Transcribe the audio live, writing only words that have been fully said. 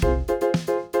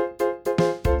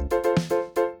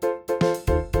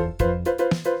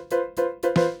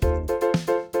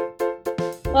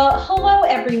Well, hello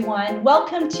everyone.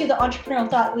 Welcome to the Entrepreneurial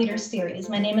Thought Leaders series.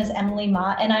 My name is Emily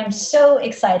Ma, and I'm so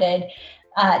excited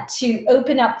to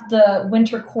open up the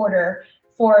winter quarter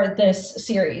for this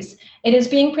series. It is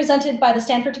being presented by the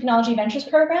Stanford Technology Ventures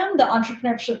Program, the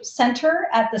Entrepreneurship Center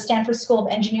at the Stanford School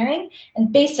of Engineering,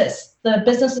 and BASIS, the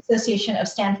Business Association of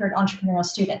Stanford Entrepreneurial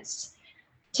Students.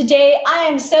 Today, I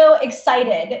am so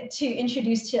excited to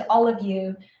introduce to all of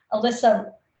you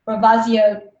Alyssa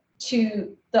Ravazio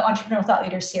to the Entrepreneurial Thought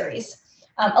Leaders series.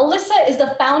 Alyssa is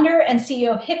the founder and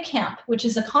CEO of HipCamp, which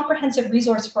is a comprehensive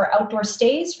resource for outdoor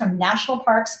stays from national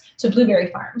parks to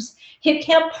blueberry farms.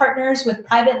 HipCamp partners with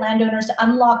private landowners to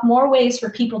unlock more ways for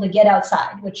people to get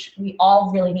outside, which we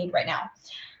all really need right now.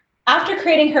 After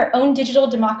creating her own digital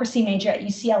democracy major at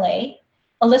UCLA,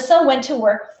 Alyssa went to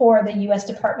work for the US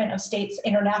Department of State's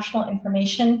International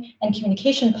Information and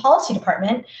Communication Policy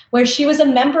Department, where she was a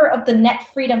member of the Net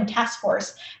Freedom Task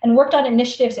Force and worked on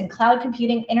initiatives in cloud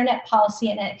computing, internet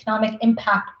policy, and economic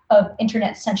impact of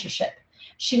internet censorship.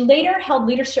 She later held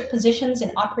leadership positions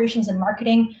in operations and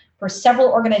marketing for several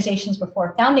organizations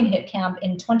before founding HipCamp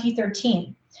in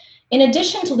 2013. In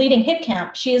addition to leading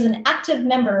HipCamp, she is an active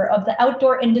member of the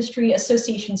Outdoor Industry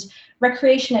Association's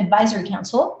Recreation Advisory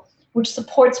Council, which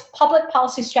supports public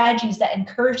policy strategies that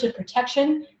encourage the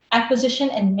protection, acquisition,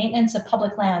 and maintenance of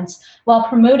public lands while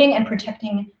promoting and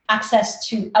protecting access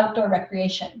to outdoor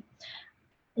recreation.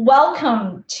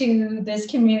 Welcome to this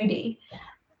community.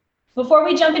 Before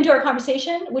we jump into our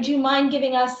conversation, would you mind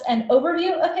giving us an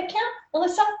overview of HipCamp,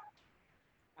 Alyssa?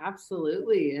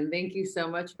 Absolutely, and thank you so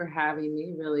much for having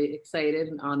me. Really excited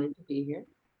and honored to be here.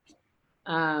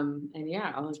 And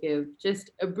yeah, I'll give just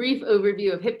a brief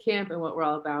overview of HipCamp and what we're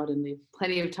all about, and leave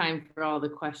plenty of time for all the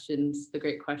questions, the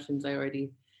great questions I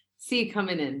already see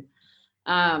coming in.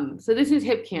 So this is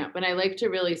HipCamp, and I like to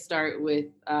really start with,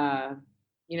 a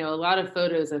lot of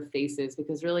photos of faces,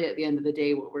 because really at the end of the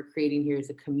day, what we're creating here is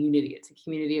a community. It's a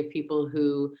community of people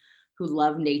who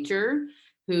love nature,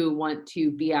 who want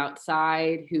to be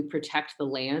outside, who protect the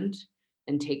land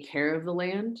and take care of the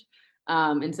land.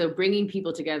 And so bringing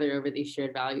people together over these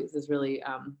shared values is really,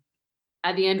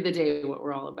 at the end of the day, what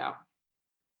we're all about.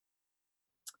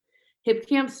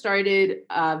 HipCamp started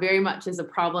very much as a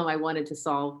problem I wanted to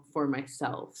solve for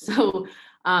myself. So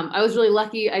I was really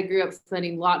lucky. I grew up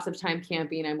spending lots of time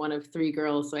camping. I'm one of 3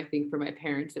 girls, so I think for my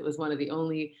parents, it was one of the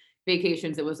only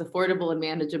vacations that was affordable and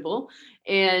manageable.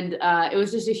 And it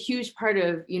was just a huge part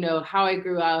of, how I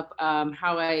grew up,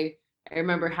 how I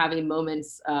remember having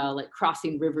moments like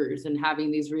crossing rivers and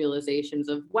having these realizations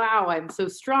of, wow, I'm so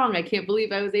strong. I can't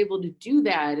believe I was able to do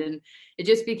that. And it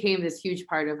just became this huge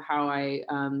part of how I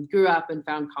grew up and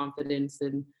found confidence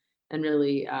and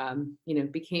really,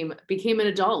 became an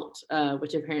adult,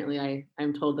 which apparently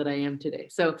I'm told that I am today.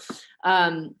 So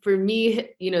for me,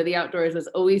 the outdoors was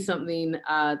always something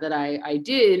that I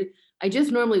did. I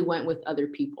just normally went with other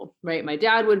people, right? My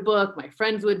dad would book, my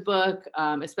friends would book,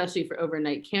 especially for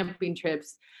overnight camping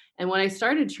trips. And when I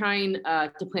started trying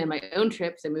to plan my own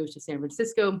trips, I moved to San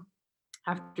Francisco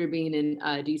after being in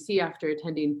DC, after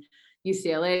attending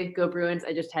UCLA. Go Bruins.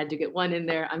 I just had to get one in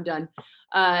there. I'm done.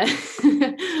 I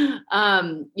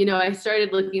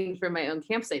started looking for my own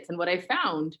campsites. And what I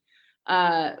found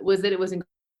was that it was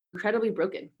incredibly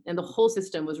broken, and the whole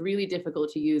system was really difficult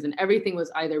to use, and everything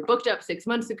was either booked up 6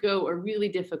 months ago or really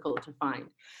difficult to find.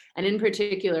 And in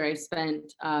particular, I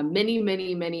spent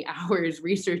many hours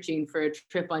researching for a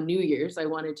trip on New Year's. I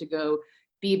wanted to go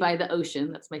be by the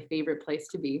ocean. That's my favorite place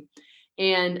to be.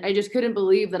 And I just couldn't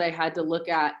believe that I had to look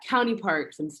at county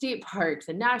parks and state parks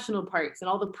and national parks and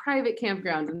all the private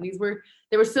campgrounds. And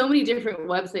there were so many different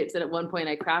websites that at one point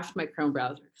I crashed my Chrome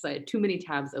browser because I had too many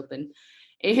tabs open.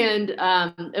 And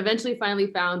eventually finally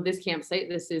found this campsite.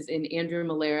 This is in Andrew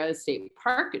Malera State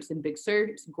Park. It's in Big Sur.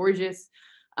 It's gorgeous.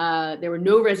 There were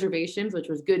no reservations, which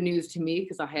was good news to me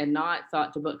because I had not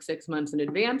thought to book 6 months in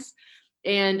advance.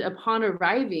 And upon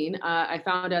arriving, I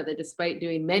found out that despite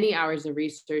doing many hours of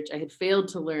research, I had failed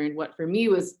to learn what for me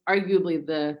was arguably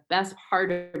the best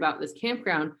part about this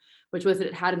campground, which was that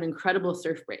it had an incredible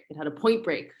surf break. It had a point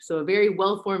break, so a very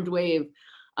well-formed wave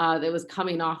that was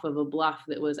coming off of a bluff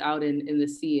that was out in the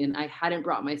sea. And I hadn't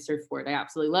brought my surfboard. I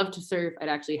absolutely love to surf. I'd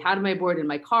actually had my board in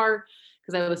my car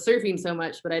because I was surfing so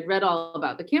much, but I'd read all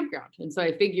about the campground. And so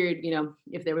I figured,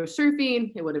 if there was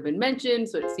surfing, it would have been mentioned.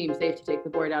 So it seemed safe to take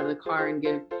the board out of the car and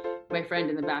give my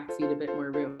friend in the backseat a bit more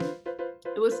room.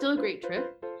 It was still a great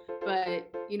trip, but,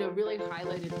 really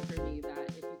highlighted for me